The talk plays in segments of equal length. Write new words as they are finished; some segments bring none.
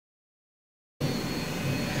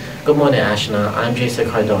Good morning, Ashna. I'm Jason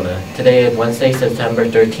Cardona. Today is Wednesday, September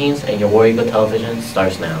 13th, and your War Eagle television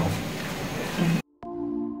starts now.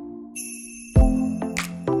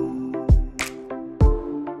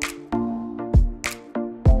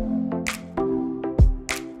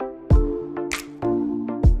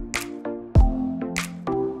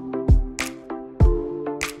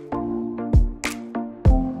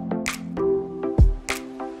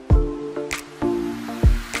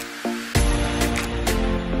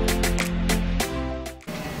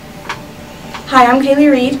 Hi, I'm Kaylee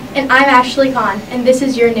Reed. And I'm Ashley Kahn, and this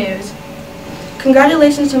is your news.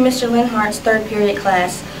 Congratulations to Mr. Linhart's third period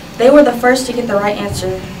class. They were the first to get the right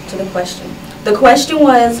answer to the question. The question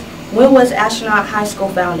was, when was Astronaut High School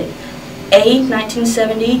founded? A,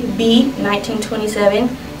 1970, B, 1927,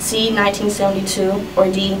 C, 1972, or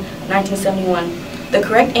D, 1971. The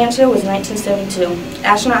correct answer was 1972.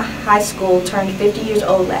 Astronaut High School turned 50 years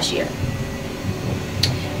old last year.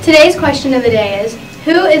 Today's question of the day is,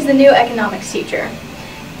 who is the new economics teacher?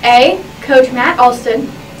 A, Coach Matt Alston,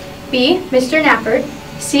 B, Mr. Knappert,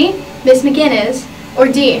 C, Miss McGinnis, or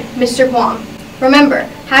D, Mr. Guam. Remember,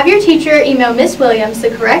 have your teacher email Miss Williams the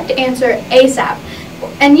correct answer ASAP,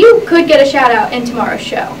 and you could get a shout out in tomorrow's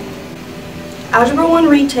show. Algebra 1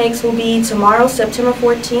 retakes will be tomorrow, September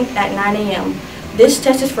 14th at 9 a.m. This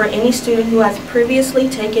test is for any student who has previously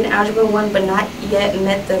taken Algebra 1 but not yet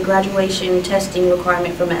met the graduation testing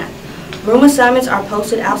requirement for math. Room assignments are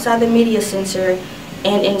posted outside the Media Center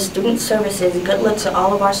and in Student Services. Good luck to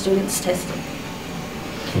all of our students testing.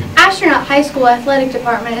 Astronaut High School Athletic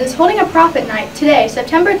Department is holding a Profit Night today,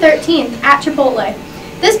 September 13th at Chipotle.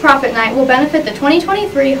 This Profit Night will benefit the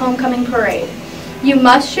 2023 Homecoming Parade. You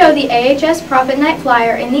must show the AHS Profit Night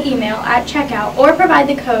flyer in the email at checkout or provide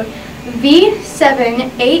the code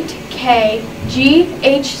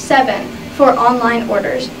V78KGH7 for online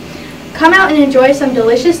orders. Come out and enjoy some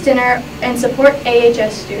delicious dinner and support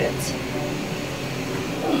AHS students.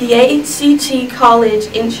 The ACT College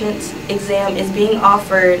Entrance Exam is being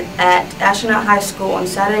offered at Astronaut High School on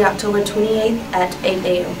Saturday, October 28th at 8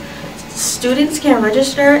 a.m. Students can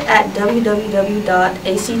register at www.act.org,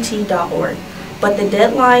 but the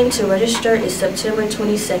deadline to register is September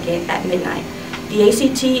 22nd at midnight. The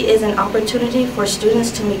ACT is an opportunity for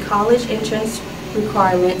students to meet college entrance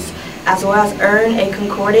requirements as well as earn a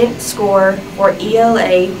concordant score for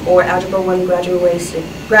ELA or Algebra 1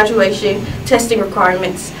 graduation testing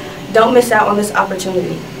requirements. Don't miss out on this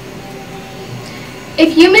opportunity.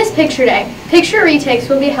 If you miss Picture Day, picture retakes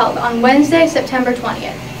will be held on Wednesday, September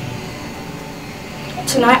 20th.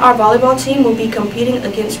 Tonight our volleyball team will be competing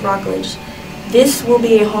against Rockledge. This will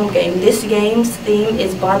be a home game. This game's theme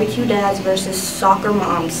is Barbecue Dads versus Soccer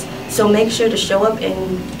Moms, so make sure to show up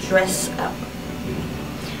and dress up.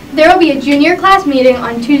 There will be a junior class meeting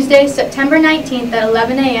on Tuesday, September 19th at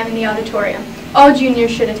 11 a.m. in the auditorium. All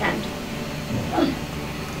juniors should attend.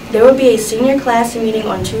 There will be a senior class meeting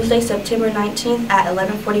on Tuesday, September 19th at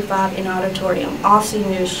 11:45 in the auditorium. All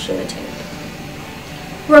seniors should attend.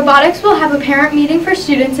 Robotics will have a parent meeting for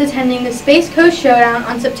students attending the Space Coast Showdown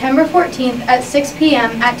on September 14th at 6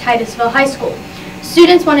 p.m. at Titusville High School.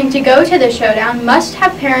 Students wanting to go to the showdown must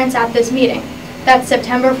have parents at this meeting. That's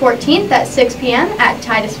September 14th at 6 p.m. at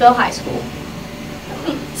Titusville High School.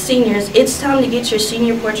 Seniors, it's time to get your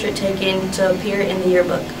senior portrait taken to appear in the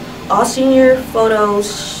yearbook. All senior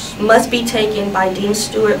photos must be taken by Dean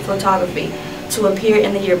Stewart Photography to appear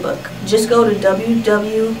in the yearbook. Just go to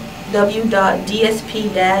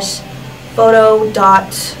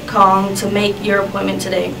www.dsp-photo.com to make your appointment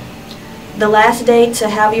today. The last day to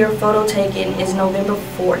have your photo taken is November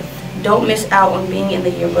 4th. Don't miss out on being in the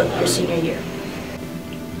yearbook your senior year.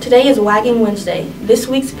 Today is Wagging Wednesday. This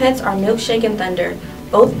week's pets are Milkshake and Thunder.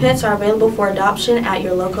 Both pets are available for adoption at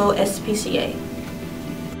your local SPCA.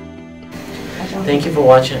 Thank you for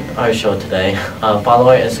watching our show today. Follow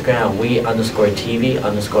our Instagram at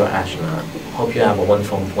we_TV_astronaut. Hope you have a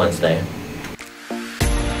wonderful Wednesday.